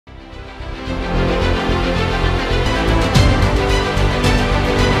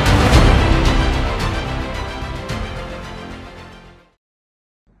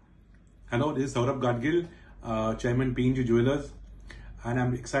Hello, this is Saurabh Gadgil, Chairman PNG Jewellers, and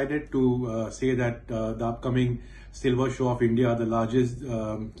I'm excited to say that the upcoming Silver Show of India, the largest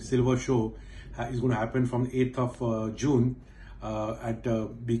silver show, is going to happen from 8th of June at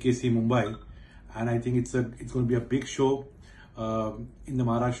BKC Mumbai, and I think it's going to be a big show in the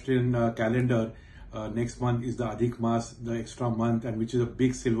Maharashtrian calendar. Next month is the Adhik Mas, the extra month, and which is a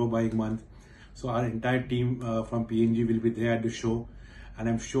big silver buying month. So our entire team from PNG will be there at the show, and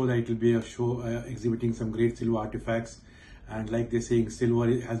I'm sure that it will be a show exhibiting some great silver artifacts. And like they're saying, silver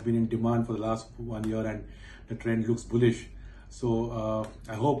has been in demand for the last 1 year, and the trend looks bullish. So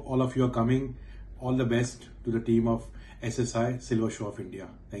I hope all of you are coming. All the best to the team of SSI Silver Show of India.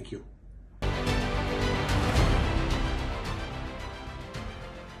 Thank you.